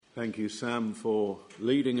Thank you, Sam, for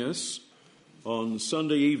leading us. On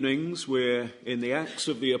Sunday evenings, we're in the Acts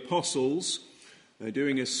of the Apostles,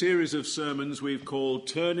 doing a series of sermons we've called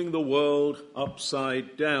Turning the World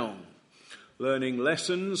Upside Down, learning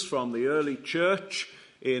lessons from the early church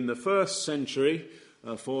in the first century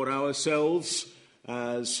for ourselves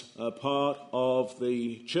as a part of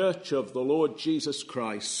the Church of the Lord Jesus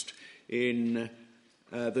Christ in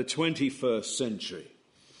the 21st century.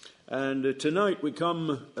 And tonight we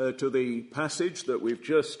come to the passage that we've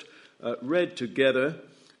just read together,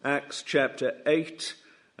 Acts chapter 8,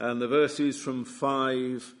 and the verses from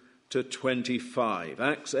 5 to 25.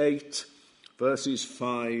 Acts 8, verses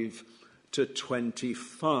 5 to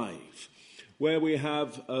 25, where we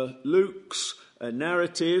have Luke's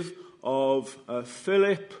narrative of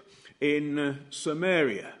Philip in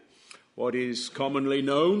Samaria, what is commonly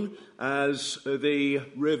known as the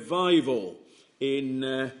revival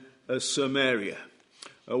in Samaria,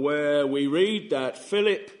 where we read that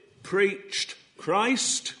Philip preached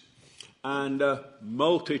Christ and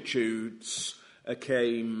multitudes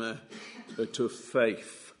came to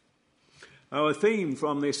faith. Our theme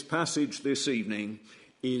from this passage this evening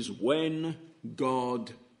is when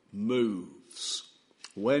God moves.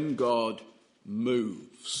 When God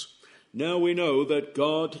moves. Now we know that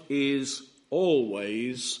God is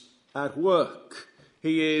always at work.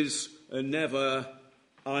 He is never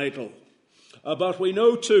idle. But we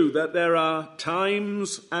know too that there are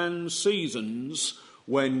times and seasons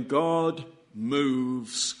when God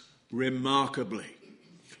moves remarkably.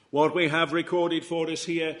 What we have recorded for us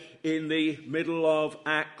here in the middle of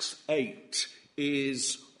Acts 8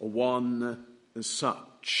 is one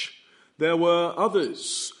such. There were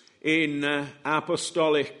others in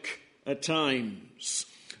apostolic times.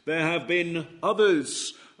 There have been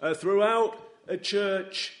others throughout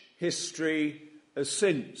church history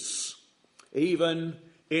since, even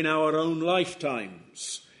in our own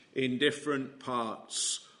lifetimes, in different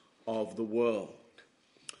parts of the world.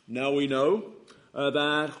 Now we know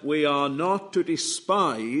that we are not to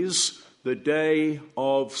despise the day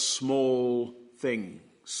of small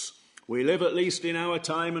things. We live, at least in our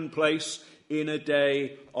time and place, in a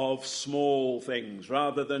day of small things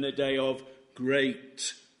rather than a day of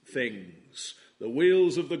great things. The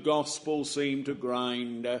wheels of the gospel seem to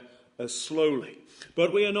grind slowly.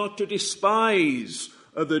 But we are not to despise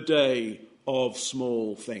the day of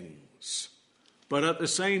small things. But at the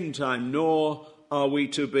same time, nor are we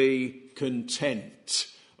to be content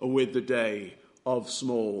with the day of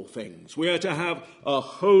small things. We are to have a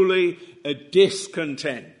holy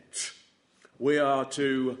discontent. We are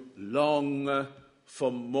to long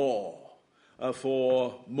for more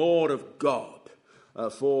of God,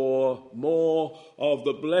 for more of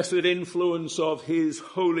the blessed influence of His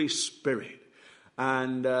Holy Spirit,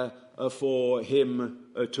 and for Him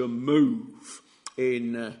to move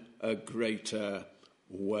in a greater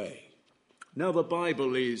way. Now, the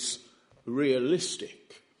Bible is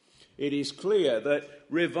realistic. It is clear that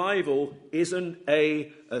revival isn't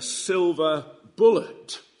a silver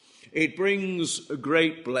bullet. It brings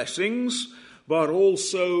great blessings, but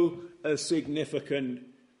also significant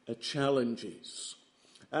challenges.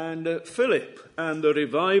 And Philip and the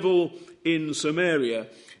revival in Samaria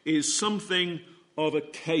is something of a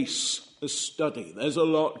case study. There's a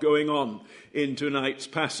lot going on in tonight's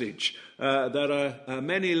passage. There are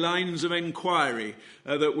many lines of inquiry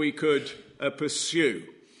that we could pursue.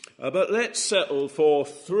 But let's settle for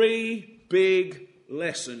three big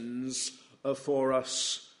lessons for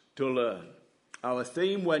us to learn. Our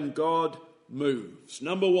theme, when God moves.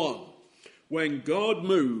 Number one, when God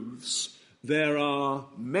moves, there are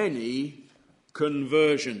many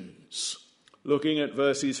conversions. Looking at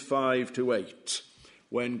verses 5 to 8.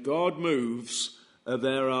 When God moves,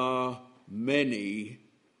 there are many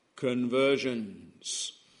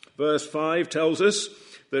conversions. Verse 5 tells us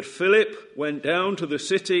that Philip went down to the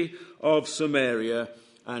city of Samaria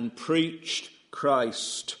and preached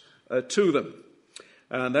Christ to them.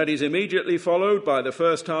 And that is immediately followed by the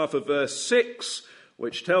first half of verse 6,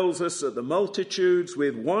 which tells us that the multitudes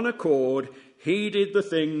with one accord heeded the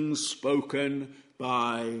things spoken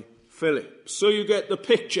by Philip. So you get the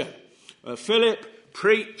picture. Philip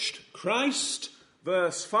preached Christ,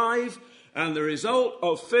 verse 5, and the result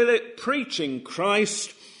of Philip preaching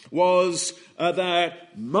Christ was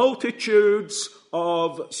that multitudes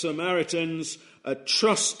of Samaritans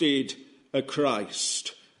trusted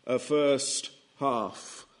Christ. First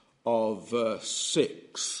half of verse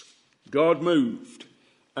 6. God moved,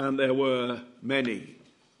 and there were many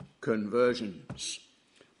conversions.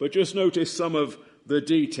 But just notice some of the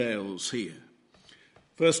details here.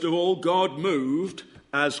 First of all, God moved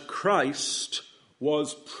as Christ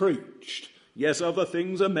was preached. Yes, other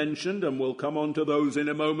things are mentioned, and we'll come on to those in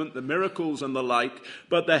a moment, the miracles and the like.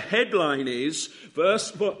 But the headline is,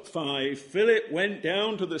 verse 5, Philip went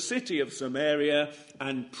down to the city of Samaria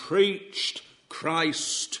and preached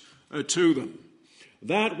Christ to them.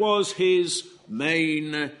 That was his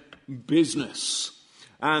main business.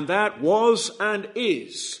 And that was and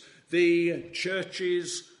is the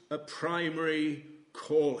church's primary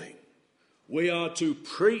calling. We are to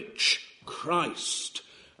preach Christ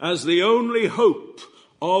as the only hope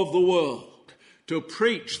of the world, to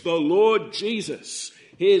preach the Lord Jesus,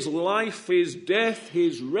 his life, his death,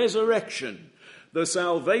 his resurrection, the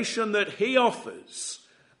salvation that he offers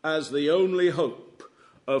as the only hope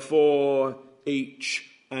for each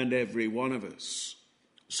and every one of us.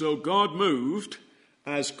 So God moved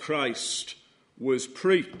as Christ was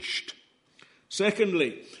preached.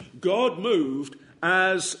 Secondly, God moved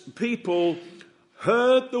as people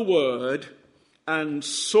heard the word and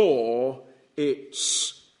saw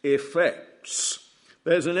its effects.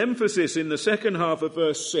 There's an emphasis in the second half of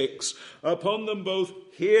verse 6 upon them both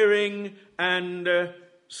hearing and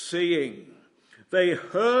seeing. They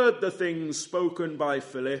heard the things spoken by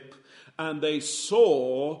Philip, and they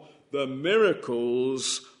saw the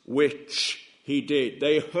miracles which he did.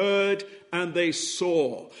 They heard and they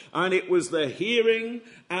saw. And it was the hearing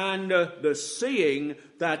and the seeing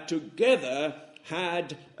that together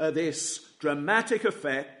had this dramatic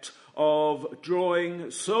effect of drawing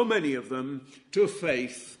so many of them to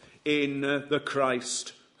faith in the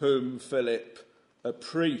Christ whom Philip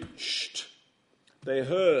preached. They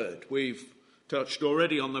heard. We've touched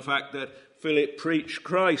already on the fact that Philip preached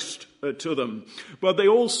Christ to them. But they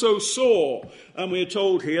also saw, and we're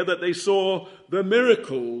told here that they saw the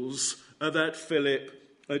miracles that Philip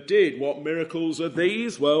did. What miracles are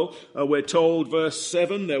these? Well, we're told, verse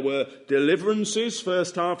 7, there were deliverances,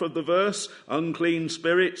 first half of the verse. Unclean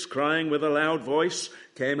spirits, crying with a loud voice,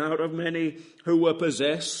 came out of many who were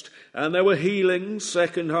possessed. And there were healings,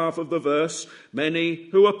 second half of the verse. Many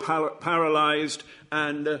who were paralyzed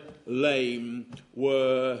and lame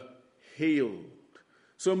were healed.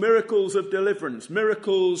 So miracles of deliverance,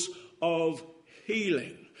 miracles of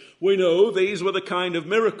healing. We know these were the kind of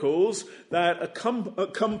miracles that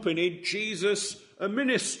accompanied Jesus'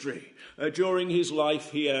 ministry during his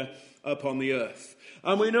life here upon the earth.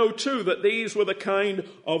 And we know too that these were the kind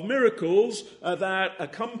of miracles that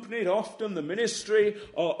accompanied often the ministry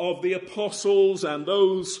of the apostles and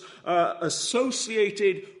those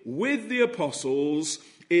associated with the apostles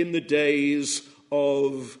in the days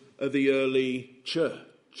of the early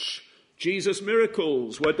church. Jesus'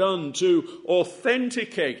 miracles were done to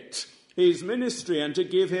authenticate his ministry and to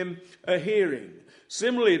give him a hearing.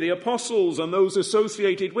 Similarly, the apostles and those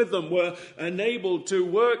associated with them were enabled to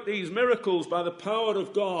work these miracles by the power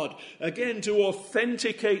of God, again to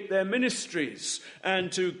authenticate their ministries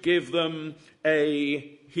and to give them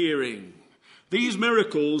a hearing. These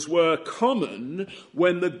miracles were common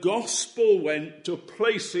when the gospel went to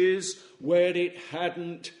places where it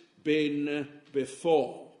hadn't been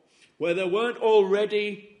before, where there weren't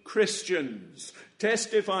already Christians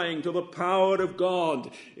testifying to the power of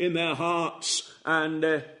God in their hearts and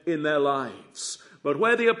in their lives. But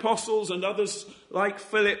where the apostles and others like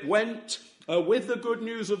Philip went with the good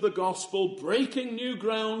news of the gospel, breaking new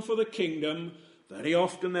ground for the kingdom, very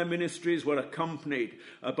often their ministries were accompanied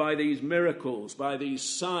by these miracles, by these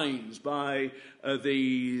signs, by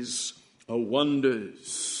these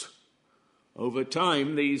wonders. Over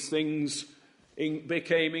time, these things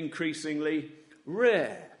became increasingly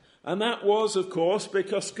rare. And that was, of course,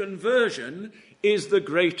 because conversion is the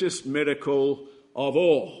greatest miracle of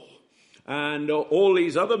all. And all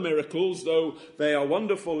these other miracles, though they are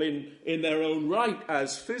wonderful in their own right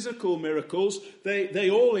as physical miracles, they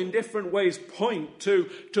all in different ways point to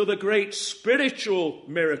the great spiritual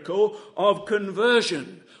miracle of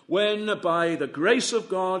conversion, when by the grace of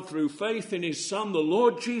God, through faith in his Son, the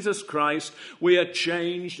Lord Jesus Christ, we are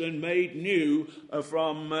changed and made new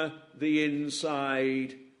from the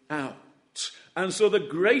inside out. And so the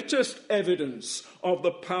greatest evidence of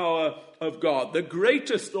the power of God, the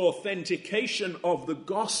greatest authentication of the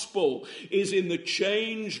gospel, is in the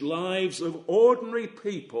changed lives of ordinary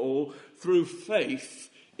people through faith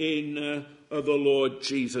in the Lord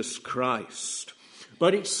Jesus Christ.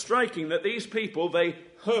 But it's striking that these people, they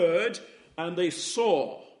heard and they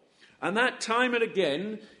saw. And that time and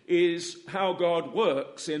again is how God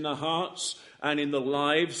works in the hearts and in the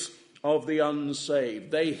lives of the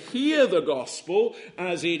unsaved. They hear the gospel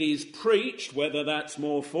as it is preached, whether that's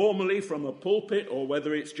more formally from a pulpit or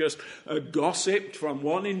whether it's just gossiped from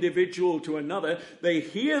one individual to another. They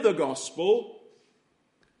hear the gospel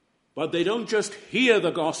But they don't just hear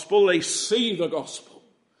the gospel, they see the gospel.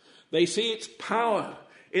 They see its power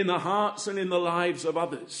in the hearts and in the lives of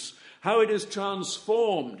others. How it has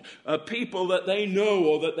transformed a people that they know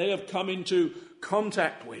or that they have come into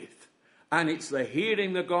contact with. And it's the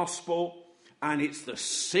hearing the gospel, and it's the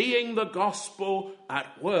seeing the gospel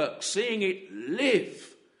at work, seeing it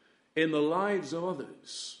live in the lives of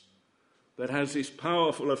others, that has this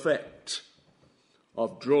powerful effect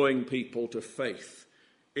of drawing people to faith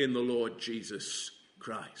in the Lord Jesus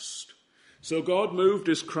Christ. So God moved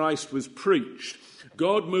as Christ was preached.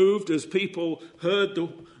 God moved as people heard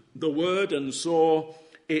the word and saw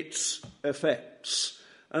its effects.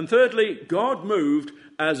 And thirdly, God moved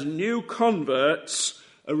as new converts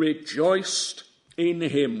rejoiced in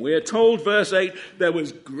him. We are told, verse 8, there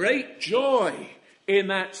was great joy in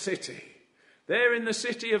that city. There in the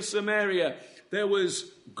city of Samaria, there was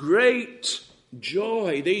great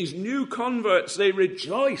joy. These new converts, they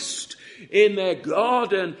rejoiced in their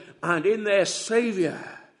God and in their Saviour.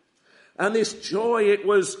 And this joy, it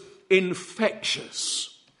was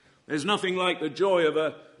infectious. There's nothing like the joy of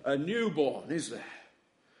a newborn, is there?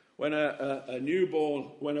 When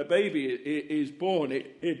when a baby is born,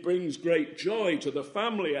 it brings great joy to the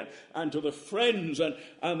family and to the friends, and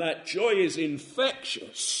that joy is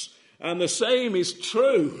infectious. And the same is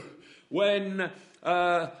true when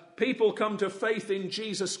people come to faith in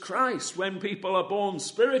Jesus Christ, when people are born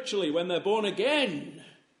spiritually, when they're born again.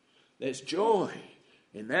 There's joy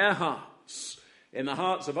in their hearts, in the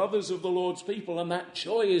hearts of others of the Lord's people, and that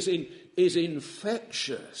joy is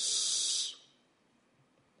infectious.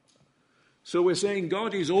 So we're saying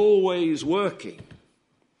God is always working.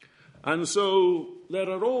 And so there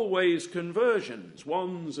are always conversions,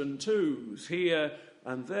 ones and twos, here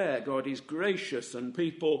and there. God is gracious and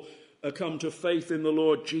people come to faith in the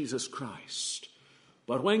Lord Jesus Christ.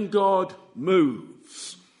 But when God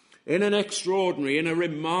moves in an extraordinary, in a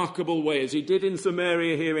remarkable way, as he did in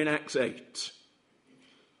Samaria here in Acts 8,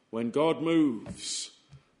 when God moves,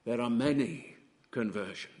 there are many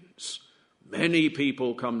conversions. Many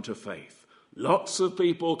people come to faith. Lots of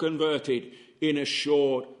people converted in a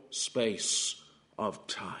short space of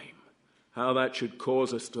time. How that should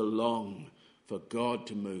cause us to long for God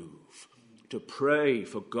to move, to pray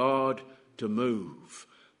for God to move,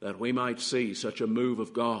 that we might see such a move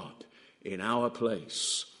of God in our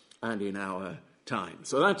place and in our time.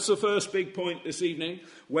 So that's the first big point this evening.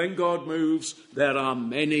 When God moves, there are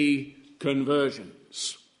many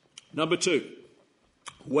conversions. Number two,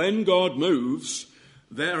 when God moves,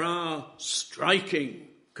 there are striking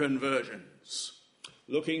conversions.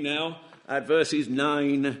 Looking now at verses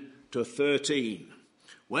 9 to 13.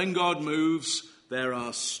 When God moves, there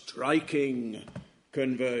are striking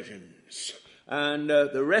conversions. And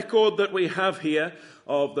the record that we have here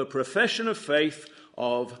of the profession of faith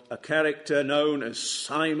of a character known as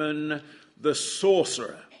Simon the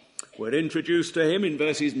sorcerer. We're introduced to him in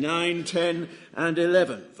verses 9, 10 and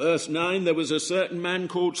 11. Verse 9, there was a certain man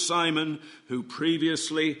called Simon who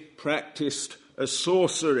previously practiced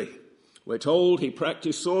sorcery. We're told he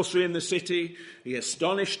practiced sorcery in the city. He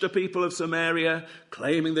astonished the people of Samaria,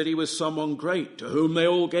 claiming that he was someone great, to whom they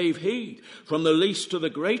all gave heed, from the least to the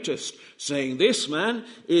greatest, saying, "This man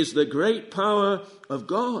is the great power of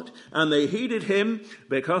God." And they heeded him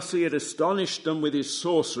because he had astonished them with his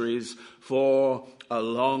sorceries for a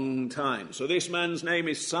long time. So this man's name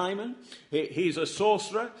is Simon. He's a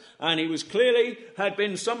sorcerer, and he was clearly had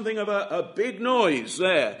been something of a big noise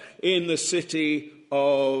there in the city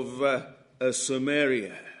of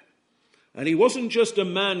Samaria. And he wasn't just a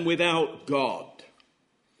man without God,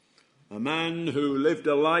 a man who lived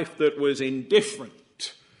a life that was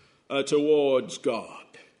indifferent towards God,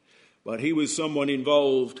 but he was someone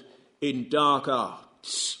involved in dark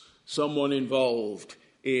arts, someone involved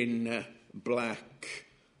in black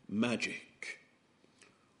magic.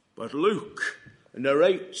 But Luke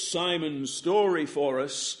narrates Simon's story for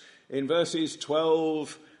us in verses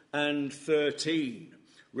 12 and 13.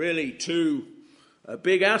 Really two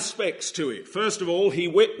big aspects to it. First of all, he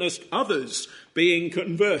witnessed others being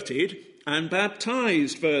converted and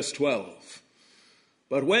baptized, verse 12.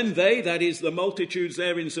 But when they, that is the multitudes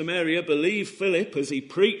there in Samaria, believed Philip as he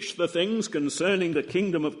preached the things concerning the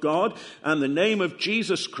kingdom of God and the name of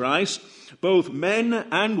Jesus Christ, both men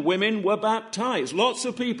and women were baptized. Lots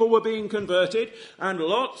of people were being converted and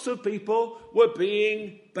lots of people were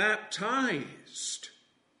being baptized.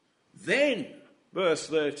 Then, verse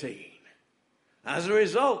 13, as a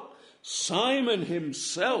result, Simon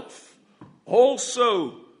himself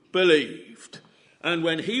also believed. And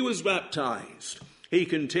when he was baptized, he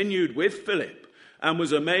continued with Philip and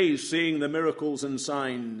was amazed seeing the miracles and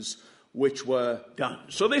signs which were done.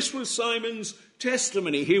 So this was Simon's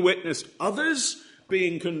testimony. He witnessed others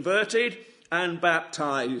being converted and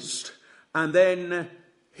baptized, and then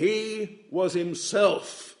he was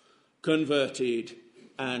himself converted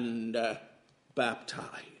and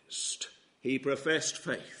baptized. He professed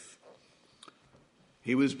faith.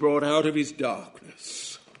 He was brought out of his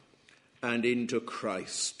darkness and into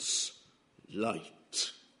Christ's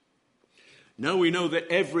light. Now we know that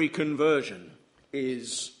every conversion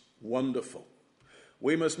is wonderful.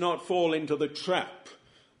 We must not fall into the trap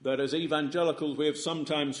that as evangelicals we have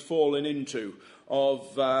sometimes fallen into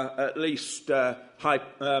of at least, I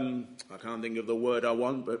can't think of the word I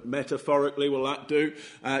want, but metaphorically will that do,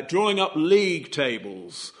 drawing up league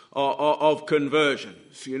tables of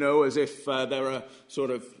conversions, as if there are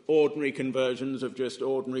sort of ordinary conversions of just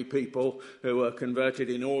ordinary people who are converted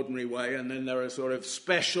in ordinary way, and then there are sort of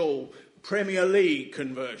special Premier League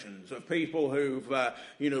conversions of people who've,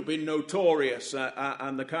 been notorious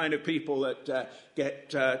and the kind of people that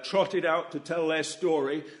get trotted out to tell their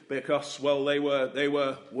story because, well, they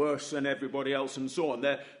were worse than everybody else and so on.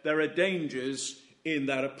 There are dangers in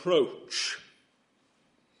that approach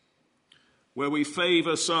where we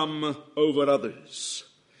favour some over others.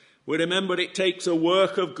 We remember it takes a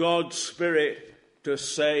work of God's Spirit to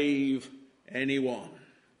save anyone.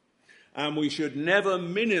 And we should never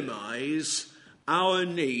minimize our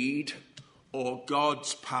need or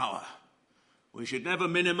God's power. We should never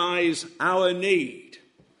minimize our need.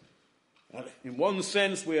 In one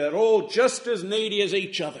sense, we are all just as needy as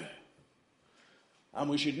each other. And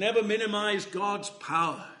we should never minimize God's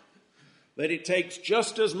power. That it takes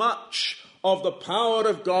just as much of the power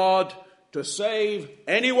of God to save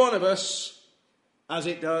any one of us as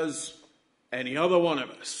it does any other one of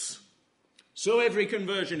us. So every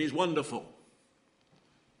conversion is wonderful.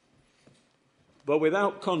 But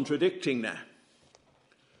without contradicting that,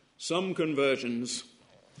 some conversions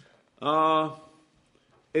are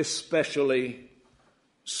especially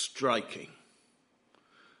striking.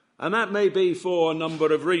 And that may be for a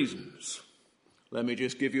number of reasons. Let me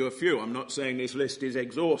just give you a few. I'm not saying this list is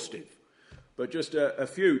exhaustive, but just a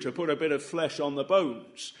few to put a bit of flesh on the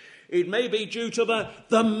bones. It may be due to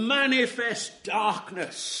the manifest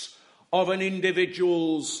darkness of an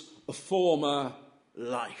individual's former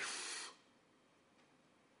life.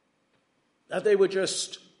 That they were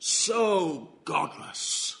just so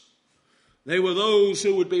godless. They were those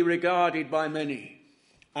who would be regarded by many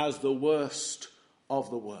as the worst of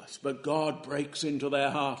the worst. But God breaks into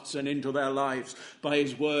their hearts and into their lives by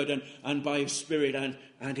his word and by his spirit,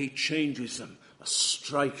 and he changes them. A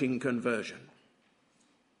striking conversion.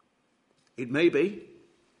 It may be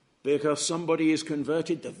because somebody is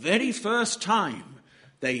converted the very first time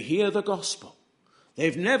they hear the gospel.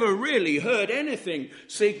 They've never really heard anything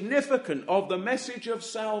significant of the message of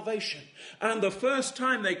salvation. And the first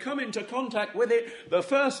time they come into contact with it, the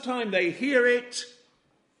first time they hear it,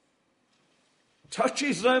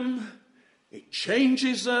 touches them, it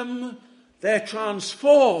changes them, they're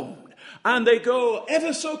transformed, and they go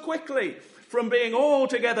ever so quickly from being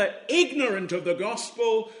altogether ignorant of the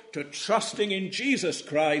gospel to trusting in Jesus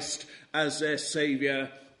Christ as their Saviour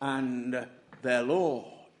and their Lord.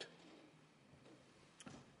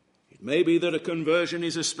 It may be that a conversion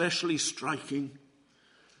is especially striking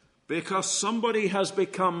because somebody has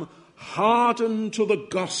become hardened to the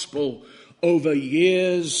gospel over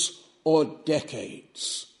years or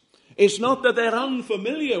decades. It's not that they're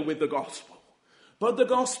unfamiliar with the gospel, but the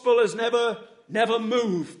gospel has never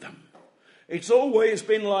moved them. It's always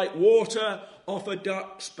been like water off a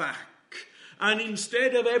duck's back. And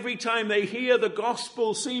instead of every time they hear the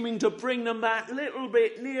gospel seeming to bring them that little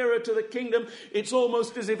bit nearer to the kingdom, it's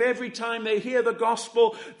almost as if every time they hear the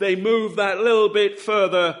gospel, they move that little bit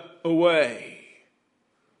further away.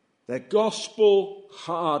 They're gospel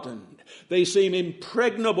hardened. They seem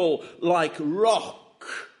impregnable like rock.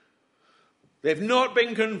 They've not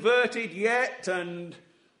been converted yet, and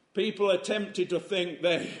people are tempted to think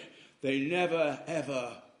they never,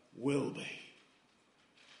 ever will be.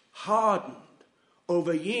 Hardened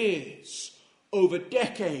over years, over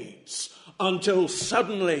decades, until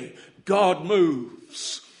suddenly God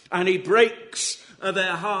moves and he breaks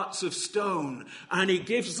their hearts of stone and he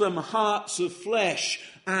gives them hearts of flesh,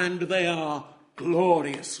 and they are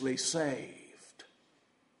gloriously saved.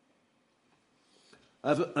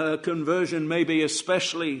 A conversion may be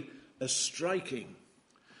especially striking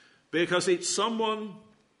because it's someone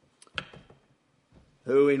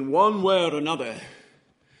who in one way or another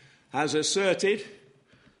has asserted,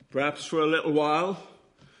 perhaps for a little while,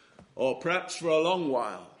 or perhaps for a long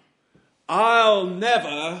while, I'll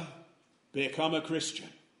never become a Christian.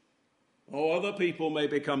 or other people may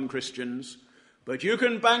become Christians, but you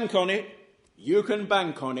can bank on it,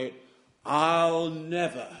 I'll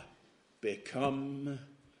never become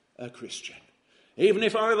a Christian. Even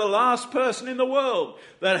if I were the last person in the world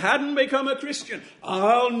that hadn't become a Christian,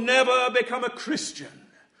 I'll never become a Christian,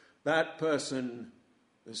 that person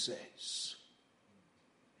says.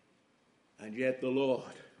 And yet the Lord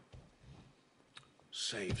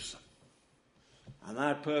saves them. And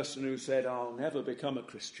that person who said, I'll never become a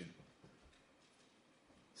Christian,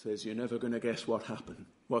 says, you're never going to guess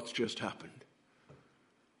what's just happened.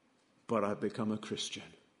 But I've become a Christian.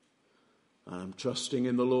 And I'm trusting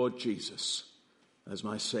in the Lord Jesus as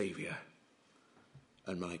my Saviour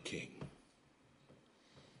and my King.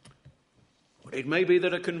 It may be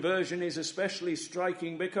that a conversion is especially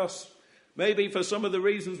striking because maybe for some of the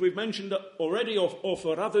reasons we've mentioned already, or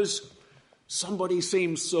for others, somebody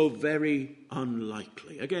seems so very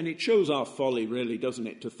unlikely. Again, it shows our folly, really, doesn't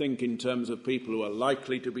it, to think in terms of people who are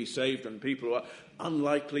likely to be saved and people who are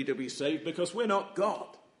unlikely to be saved, because we're not God.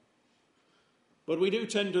 But we do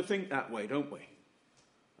tend to think that way, don't we?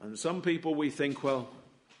 And some people we think, well,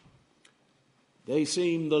 they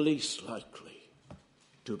seem the least likely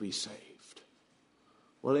to be saved.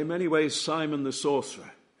 Well, in many ways, Simon the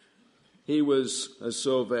sorcerer, he was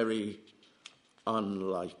so very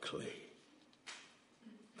unlikely.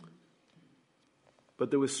 But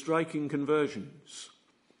there were striking conversions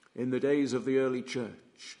in the days of the early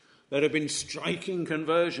church. There have been striking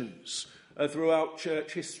conversions throughout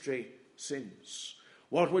church history since.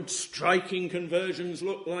 What would striking conversions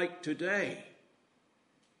look like today?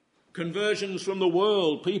 Conversions from the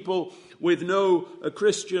world, people with no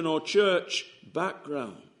Christian or church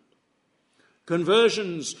background.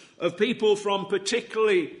 Conversions of people from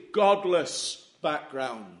particularly godless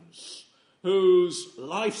backgrounds, whose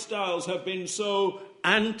lifestyles have been so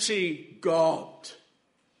anti-God.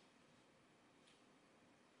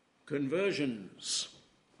 Conversions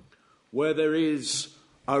where there is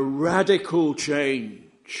a radical change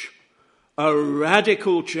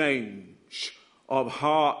of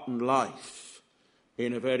heart and life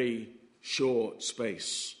in a very short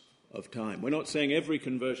space of time. We're not saying every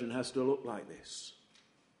conversion has to look like this,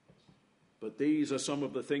 but these are some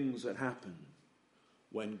of the things that happen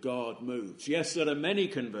when God moves. Yes, there are many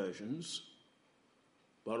conversions,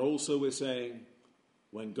 but also we're saying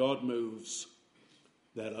when God moves,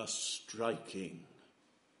 there are striking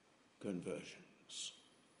conversions.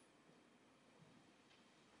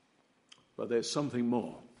 But there's something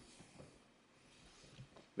more,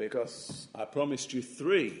 because I promised you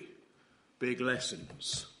 3 big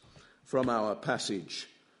lessons from our passage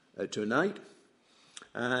tonight,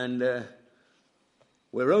 and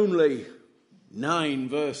we're only 9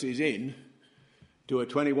 verses in to a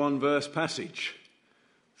 21-verse passage,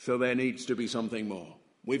 so there needs to be something more.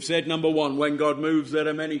 We've said, number 1, when God moves, there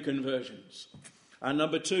are many conversions. And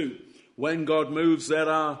number 2, when God moves, there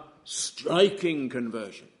are striking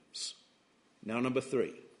conversions. Now, number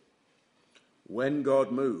 3, when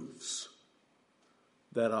God moves,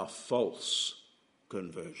 there are false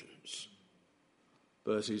conversions.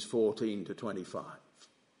 Verses 14 to 25.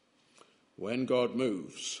 When God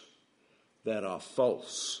moves, there are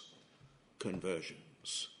false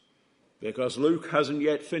conversions. Because Luke hasn't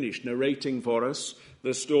yet finished narrating for us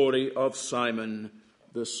the story of Simon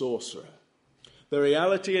the sorcerer. The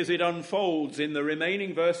reality as it unfolds in the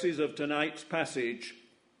remaining verses of tonight's passage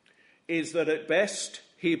is that at best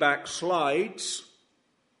he backslides,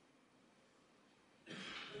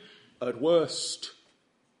 at worst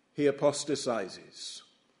he apostatizes.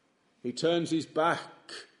 He turns his back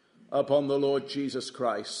upon the Lord Jesus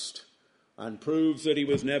Christ and proves that he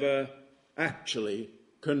was never actually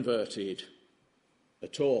converted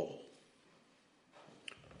at all.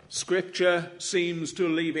 Scripture seems to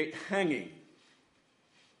leave it hanging.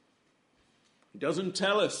 It doesn't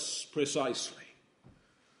tell us precisely.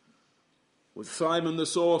 Was Simon the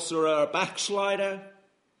sorcerer a backslider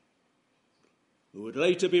who would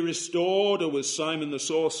later be restored, or was Simon the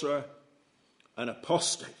sorcerer an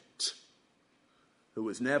apostate who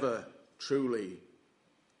was never truly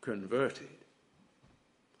converted?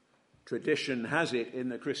 Tradition has it in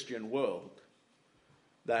the Christian world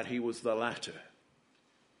that he was the latter,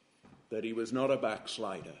 that he was not a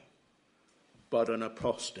backslider, but an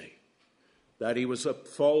apostate, that he was a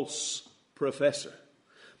false professor,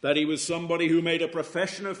 that he was somebody who made a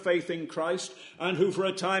profession of faith in Christ and who for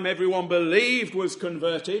a time everyone believed was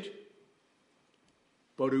converted,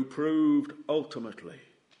 but who proved ultimately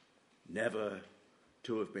never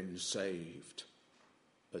to have been saved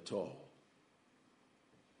at all.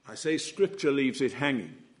 I say Scripture leaves it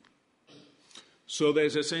hanging, so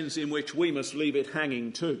there's a sense in which we must leave it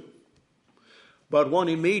hanging too. But one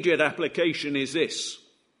immediate application is this.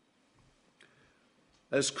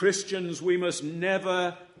 As Christians, we must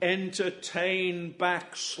never entertain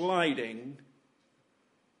backsliding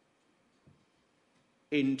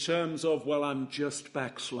in terms of, well, I'm just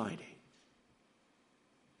backsliding.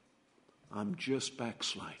 I'm just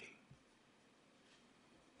backsliding.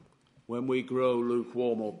 When we grow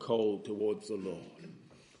lukewarm or cold towards the Lord,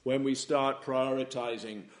 when we start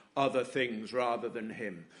prioritizing other things rather than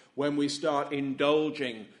Him, when we start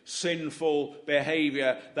indulging sinful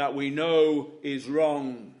behavior that we know is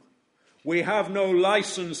wrong, we have no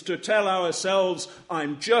license to tell ourselves,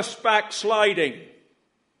 I'm just backsliding.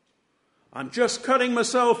 I'm just cutting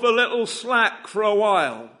myself a little slack for a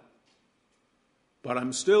while. But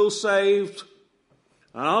I'm still saved,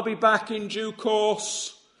 and I'll be back in due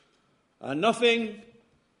course, and no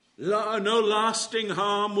lasting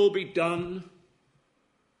harm will be done.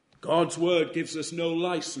 God's word gives us no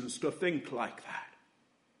license to think like that.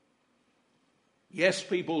 Yes,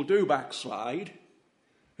 people do backslide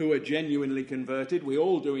who are genuinely converted. We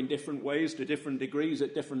all do in different ways, to different degrees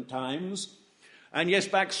at different times. And yes,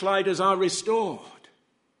 backsliders are restored.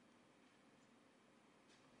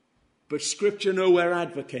 But Scripture nowhere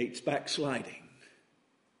advocates backsliding.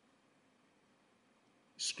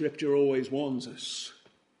 Scripture always warns us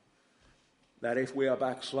that if we are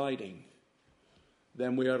backsliding,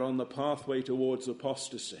 then we are on the pathway towards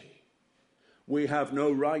apostasy. We have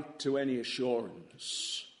no right to any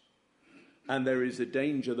assurance. And there is a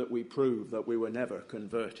danger that we prove that we were never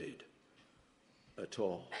converted at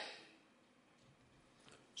all.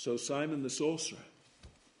 So Simon the sorcerer,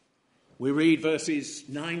 we read verses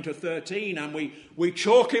 9 to 13 and we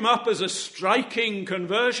chalk him up as a striking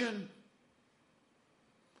conversion.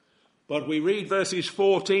 But we read verses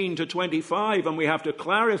 14 to 25 and we have to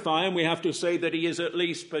clarify and we have to say that he is at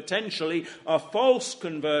least potentially a false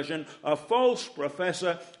conversion, a false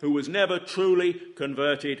professor who was never truly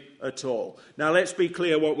converted at all. Now let's be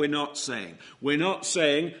clear what we're not saying. We're not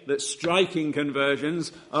saying that striking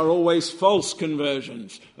conversions are always false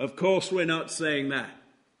conversions. Of course we're not saying that.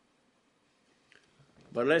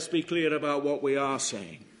 But let's be clear about what we are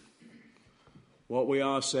saying. What we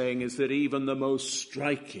are saying is that even the most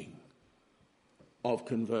striking of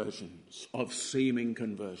conversions, of seeming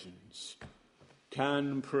conversions,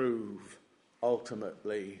 can prove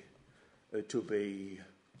ultimately to be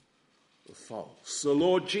false. The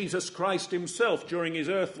Lord Jesus Christ himself, during his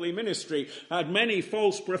earthly ministry, had many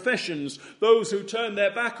false professions, those who turned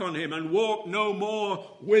their back on him and walked no more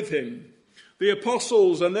with him. The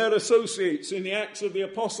apostles and their associates in the Acts of the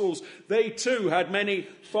Apostles, they too had many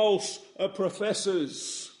false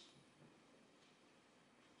professors.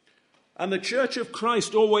 And the Church of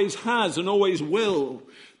Christ always has and always will.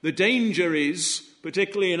 The danger is,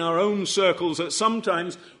 particularly in our own circles, that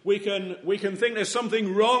sometimes we can think there's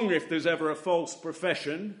something wrong if there's ever a false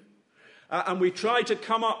profession. And we try to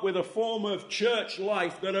come up with a form of church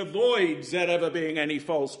life that avoids there ever being any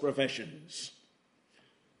false professions.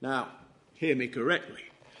 Now, hear me correctly.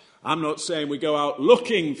 I'm not saying we go out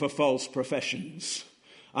looking for false professions.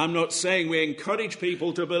 I'm not saying we encourage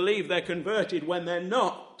people to believe they're converted when they're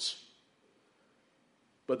not.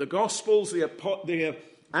 But the Gospels, the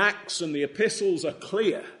Acts and the Epistles are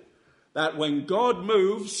clear that when God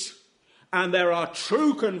moves and there are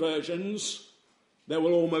true conversions, there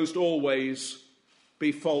will almost always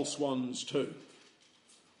be false ones too.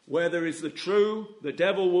 Where there is the true, the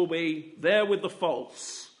devil will be there with the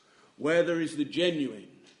false. Where there is the genuine,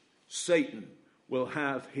 Satan will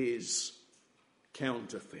have his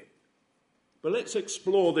counterfeit. But let's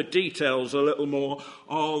explore the details a little more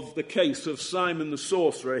of the case of Simon the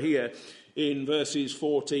sorcerer here in verses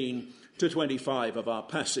 14 to 25 of our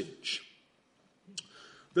passage.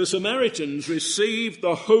 The Samaritans received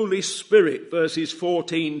the Holy Spirit, verses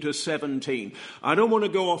 14 to 17. I don't want to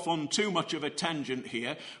go off on too much of a tangent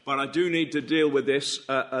here, but I do need to deal with this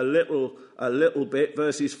a little bit.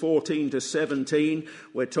 Verses 14 to 17,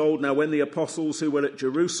 we're told, now when the apostles who were at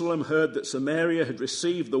Jerusalem heard that Samaria had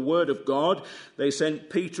received the word of God, they sent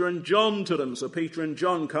Peter and John to them. So Peter and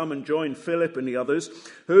John come and join Philip and the others,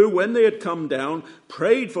 who, when they had come down,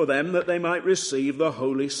 prayed for them that they might receive the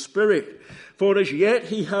Holy Spirit. For as yet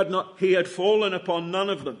he had fallen upon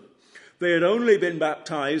none of them. They had only been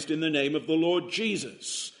baptized in the name of the Lord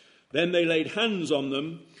Jesus. Then they laid hands on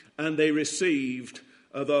them and they received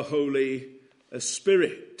the Holy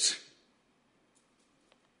Spirit.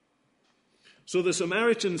 So the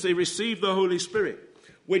Samaritans, they received the Holy Spirit,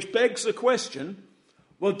 which begs the question,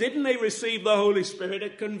 well, didn't they receive the Holy Spirit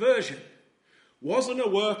at conversion? Wasn't a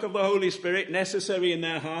work of the Holy Spirit necessary in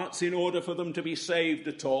their hearts in order for them to be saved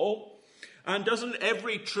at all? And doesn't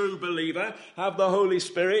every true believer have the Holy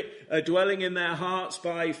Spirit dwelling in their hearts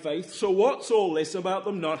by faith? So what's all this about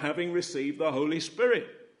them not having received the Holy Spirit?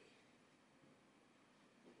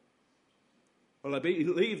 Well, I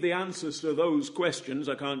believe the answers to those questions,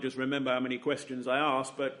 I can't just remember how many questions I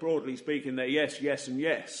asked, but broadly speaking, they're yes, yes, and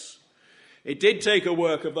yes. It did take a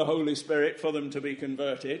work of the Holy Spirit for them to be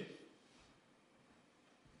converted.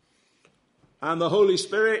 And the Holy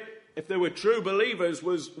Spirit, if they were true believers,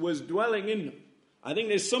 was dwelling in them. I think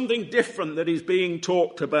there's something different that is being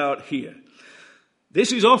talked about here.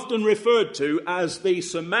 This is often referred to as the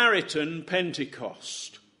Samaritan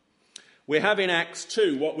Pentecost. We have in Acts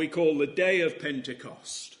 2 what we call the Day of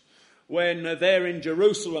Pentecost, when there in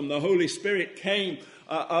Jerusalem the Holy Spirit came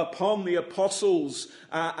upon the apostles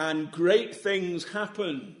and great things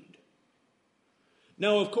happened.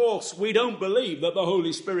 Now, of course, we don't believe that the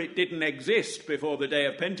Holy Spirit didn't exist before the Day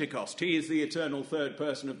of Pentecost. He is the eternal third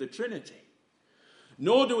person of the Trinity.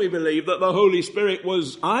 Nor do we believe that the Holy Spirit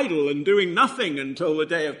was idle and doing nothing until the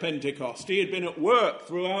Day of Pentecost. He had been at work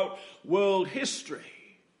throughout world history.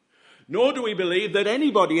 Nor do we believe that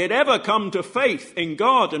anybody had ever come to faith in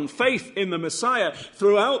God and faith in the Messiah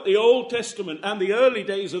throughout the Old Testament and the early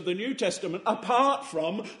days of the New Testament apart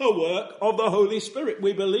from a work of the Holy Spirit.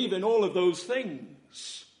 We believe in all of those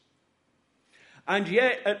things. And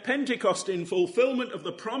yet at Pentecost, in fulfillment of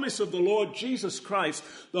the promise of the Lord Jesus Christ,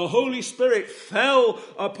 the Holy Spirit fell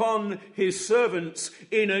upon his servants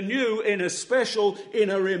in a new, in a special, in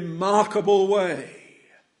a remarkable way.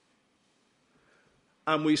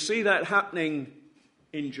 And we see that happening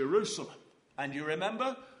in Jerusalem. And you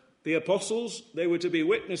remember, the apostles, they were to be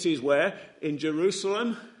witnesses where? In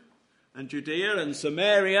Jerusalem and Judea and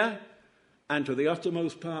Samaria and to the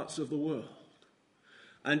uttermost parts of the world.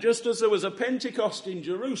 And just as there was a Pentecost in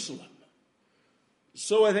Jerusalem,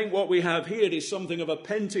 so I think what we have here is something of a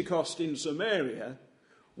Pentecost in Samaria,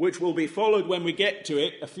 which will be followed when we get to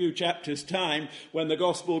it a few chapters' time, when the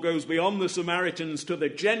gospel goes beyond the Samaritans to the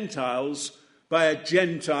Gentiles by a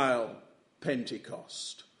Gentile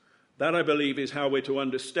Pentecost. That, I believe, is how we're to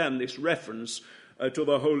understand this reference to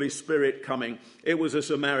the Holy Spirit coming. It was a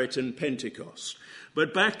Samaritan Pentecost.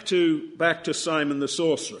 But back to Simon the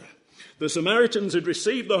sorcerer. The Samaritans had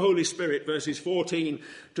received the Holy Spirit, verses 14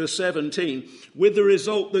 to 17, with the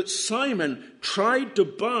result that Simon tried to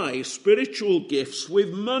buy spiritual gifts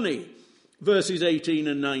with money, verses 18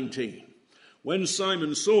 and 19. When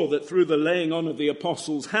Simon saw that through the laying on of the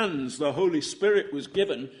apostles' hands the Holy Spirit was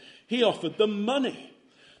given, he offered them money,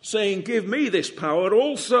 saying, "Give me this power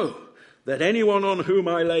also, that anyone on whom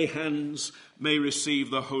I lay hands may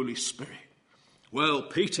receive the Holy Spirit." Well,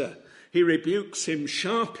 Peter, he rebukes him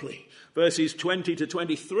sharply. Verses 20 to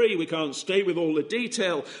 23, we can't stay with all the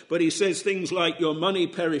detail, but he says things like, "Your money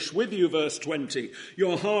perish with you," verse 20.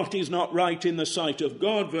 "Your heart is not right in the sight of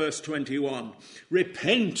God," verse 21.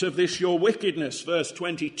 "Repent of this your wickedness," verse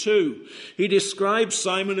 22. He describes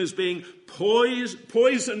Simon as being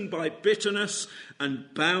poisoned by bitterness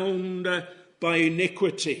and bound by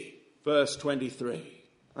iniquity, verse 23.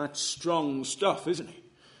 That's strong stuff, isn't it?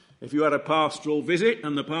 If you had a pastoral visit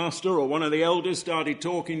and the pastor or one of the elders started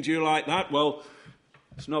talking to you like that, well,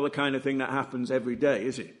 it's not the kind of thing that happens every day,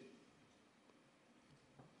 is it?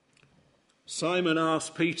 Simon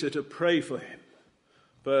asked Peter to pray for him,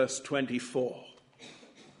 verse 24.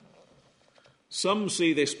 Some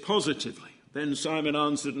see this positively. Then Simon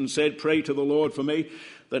answered and said, "Pray to the Lord for me,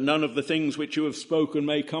 that none of the things which you have spoken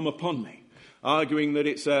may come upon me," arguing that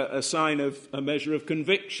it's a sign of a measure of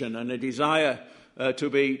conviction and a desire to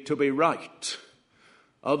be right.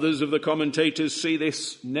 Others of the commentators see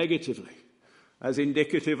this negatively, as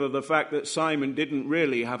indicative of the fact that Simon didn't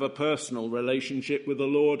really have a personal relationship with the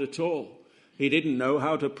Lord at all. He didn't know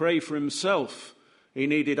how to pray for himself. He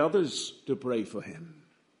needed others to pray for him.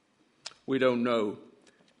 We don't know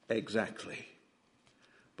exactly.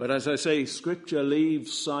 But as I say, Scripture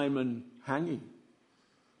leaves Simon hanging.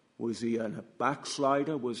 Was he a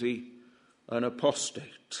backslider? Was he an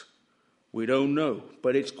apostate? We don't know,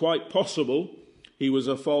 but it's quite possible he was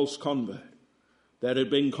a false convert. There had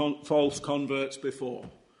been false converts before.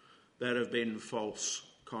 There have been false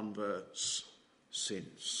converts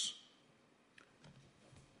since.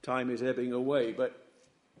 Time is ebbing away, but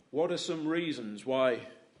what are some reasons why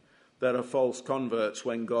there are false converts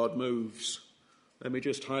when God moves? Let me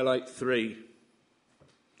just highlight 3.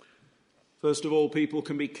 First of all, people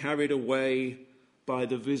can be carried away by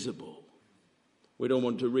the visible. We don't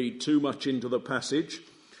want to read too much into the passage,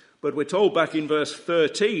 but we're told back in verse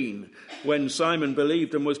 13, when Simon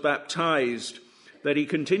believed and was baptized, that he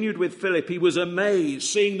continued with Philip, he was amazed,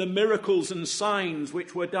 seeing the miracles and signs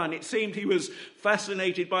which were done. It seemed he was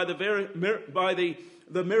fascinated by the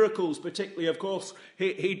miracles, particularly, of course.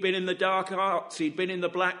 He'd been in the dark arts, he'd been in the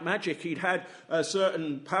black magic, he'd had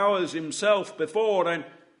certain powers himself before, and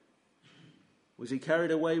was he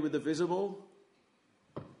carried away with the visible?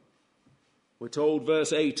 We're told,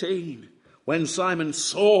 verse 18, when Simon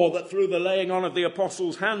saw that through the laying on of the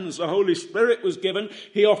apostles' hands the Holy Spirit was given,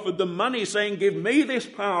 he offered them money, saying, give me this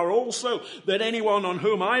power also, that anyone on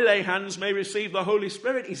whom I lay hands may receive the Holy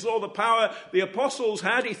Spirit. He saw the power the apostles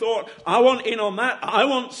had. He thought, I want in on that. I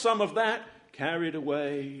want some of that. Carried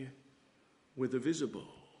away with the visible.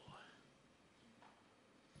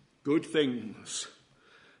 Good things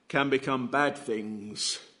can become bad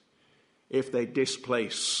things if they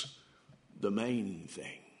displace the main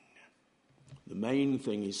thing. The main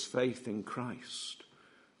thing is faith in Christ,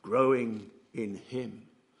 growing in him,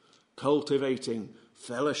 cultivating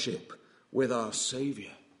fellowship with our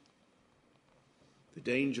Saviour. The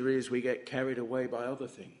danger is we get carried away by other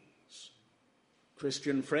things.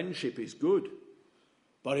 Christian friendship is good,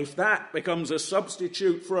 but if that becomes a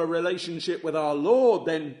substitute for a relationship with our Lord,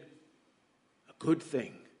 then a good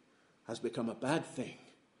thing has become a bad thing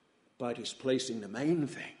by displacing the main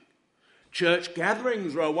thing. Church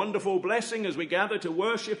gatherings are a wonderful blessing as we gather to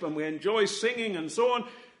worship and we enjoy singing and so on.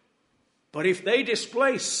 But if they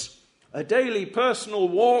displace a daily personal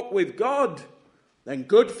walk with God, then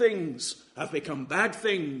good things have become bad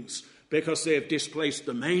things because they have displaced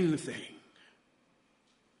the main thing.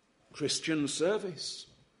 Christian service.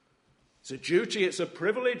 It's a duty, it's a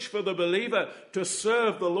privilege for the believer to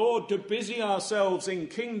serve the Lord, to busy ourselves in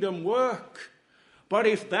kingdom work. But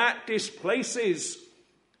if that displaces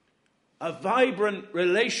a vibrant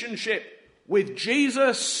relationship with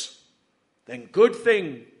Jesus, then good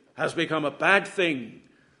thing has become a bad thing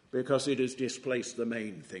because it has displaced the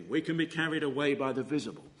main thing. We can be carried away by the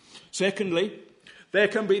visible. Secondly, there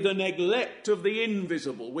can be the neglect of the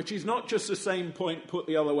invisible, which is not just the same point put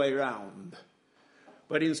the other way round.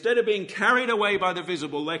 But instead of being carried away by the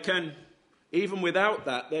visible, there can, even without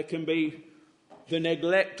that, there can be the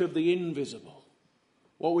neglect of the invisible.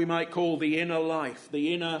 What we might call the inner life,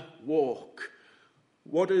 the inner walk.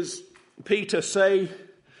 What does Peter say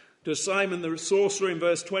to Simon the sorcerer in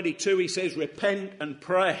verse 22? He says, repent and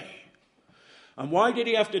pray. And why did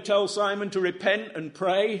he have to tell Simon to repent and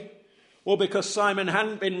pray? Well, because Simon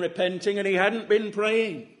hadn't been repenting and he hadn't been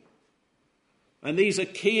praying. And these are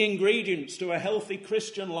key ingredients to a healthy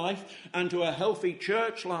Christian life and to a healthy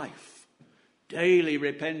church life. Daily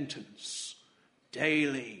repentance,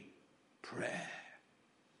 daily prayer.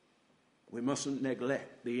 We mustn't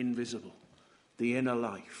neglect the invisible, the inner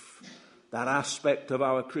life, that aspect of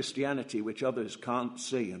our Christianity which others can't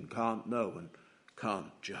see and can't know and can't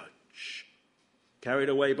judge. Carried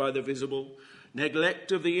away by the visible,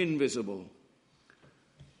 neglect of the invisible.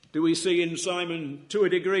 Do we see in Simon, to a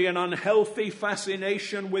degree, an unhealthy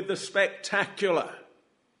fascination with the spectacular?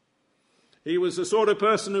 He was the sort of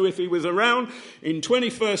person who, if he was around in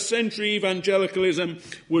 21st century evangelicalism,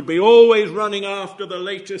 would be always running after the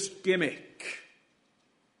latest gimmick.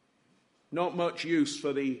 Not much use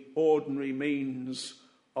for the ordinary means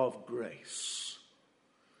of grace,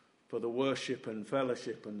 for the worship and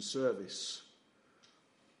fellowship and service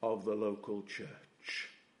of the local church.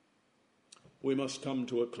 We must come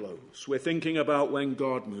to a close. We're thinking about when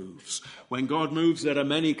God moves. When God moves, there are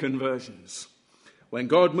many conversions. When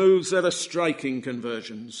God moves, there are striking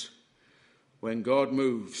conversions. When God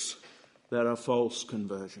moves, there are false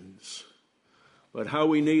conversions. But how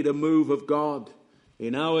we need a move of God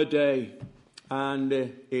in our day and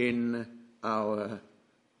in our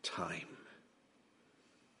time.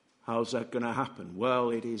 How's that going to happen?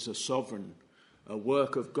 Well, it is a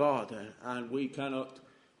work of God, and we cannot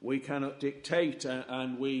dictate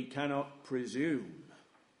and we cannot presume.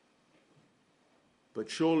 But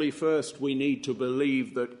surely first we need to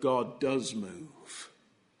believe that God does move.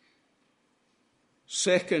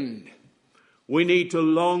 Second, we need to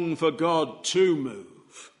long for God to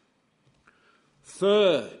move.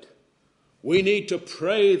 Third, we need to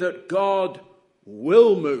pray that God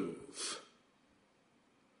will move.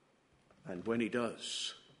 And when he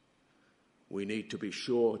does, we need to be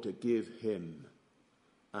sure to give him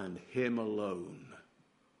and him alone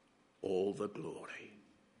all the glory.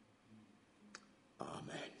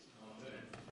 Amen.